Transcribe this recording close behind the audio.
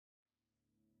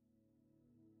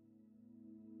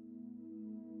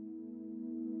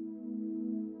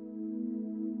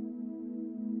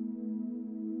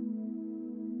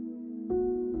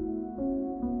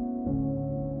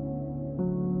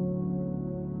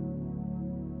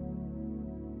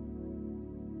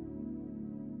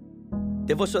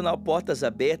Devocional Portas,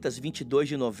 Abertas, 22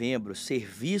 de novembro,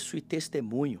 Serviço e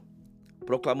Testemunho.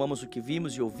 Proclamamos o que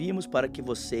vimos e ouvimos para que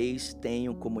vocês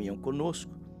tenham comunhão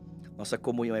conosco. Nossa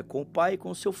comunhão é com o Pai e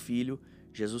com o seu Filho,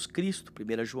 Jesus Cristo.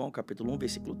 1 João capítulo 1,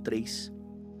 versículo 3.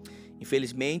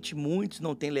 Infelizmente, muitos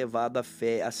não têm levado a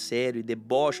fé a sério e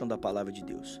debocham da palavra de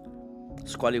Deus.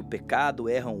 Escolhem o pecado,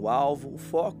 erram o alvo, o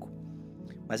foco.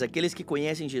 Mas aqueles que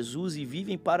conhecem Jesus e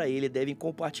vivem para Ele devem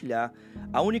compartilhar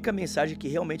a única mensagem que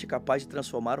realmente é capaz de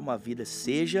transformar uma vida,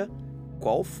 seja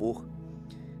qual for.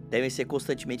 Devem ser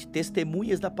constantemente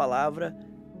testemunhas da palavra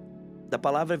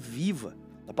viva,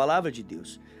 da palavra de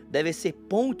Deus. Devem ser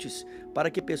pontes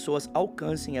para que pessoas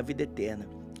alcancem a vida eterna,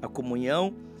 a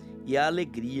comunhão e a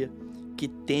alegria que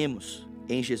temos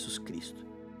em Jesus Cristo.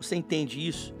 Você entende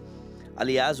isso?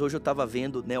 Aliás, hoje eu estava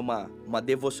vendo uma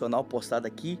devocional postada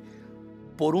aqui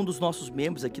por um dos nossos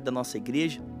membros aqui da nossa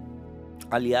igreja,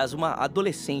 aliás, uma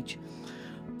adolescente,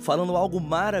 falando algo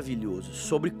maravilhoso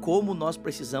sobre como nós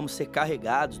precisamos ser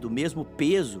carregados do mesmo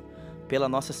peso pela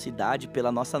nossa cidade,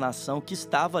 pela nossa nação, que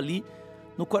estava ali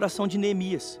no coração de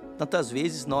Neemias. Tantas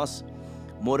vezes nós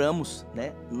moramos,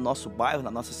 no nosso bairro, na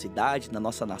nossa cidade, na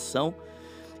nossa nação,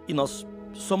 e nós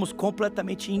somos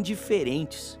completamente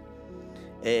indiferentes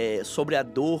sobre a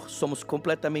dor, somos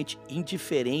completamente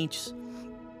indiferentes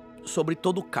sobre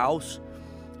todo o caos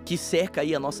que cerca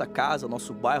aí a nossa casa, o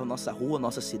nosso bairro, nossa rua,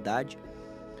 nossa cidade.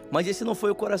 Mas esse não foi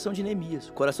o coração de Neemias.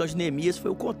 O coração de Neemias foi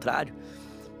o contrário.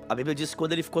 A Bíblia diz que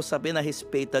quando ele ficou sabendo a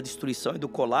respeito da destruição e do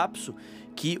colapso,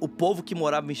 que o povo que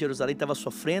morava em Jerusalém estava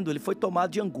sofrendo, ele foi tomado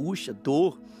de angústia,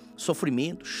 dor,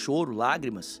 sofrimento, choro,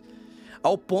 lágrimas,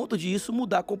 ao ponto de isso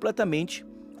mudar completamente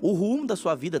o rumo da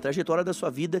sua vida, a trajetória da sua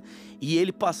vida, e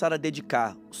ele passar a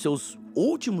dedicar os seus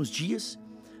últimos dias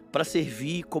para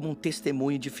servir como um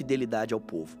testemunho de fidelidade ao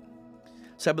povo.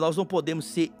 Sabe, nós não podemos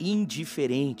ser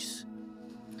indiferentes.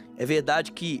 É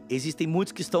verdade que existem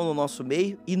muitos que estão no nosso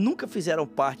meio e nunca fizeram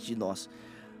parte de nós.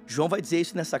 João vai dizer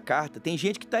isso nessa carta. Tem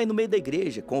gente que está aí no meio da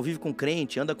igreja, convive com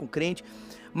crente, anda com crente,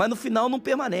 mas no final não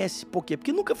permanece. Por quê?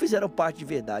 Porque nunca fizeram parte de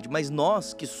verdade. Mas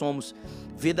nós que somos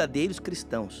verdadeiros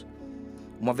cristãos,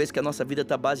 uma vez que a nossa vida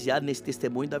está baseada nesse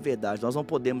testemunho da verdade, nós não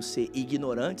podemos ser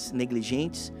ignorantes,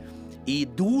 negligentes e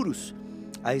duros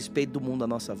a respeito do mundo à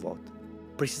nossa volta.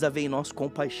 Precisa haver em nós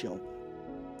compaixão.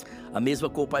 A mesma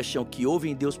compaixão que houve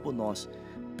em Deus por nós,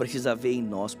 precisa haver em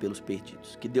nós pelos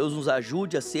perdidos. Que Deus nos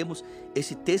ajude a sermos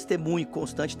esse testemunho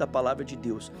constante da palavra de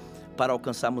Deus para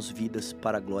alcançarmos vidas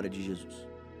para a glória de Jesus.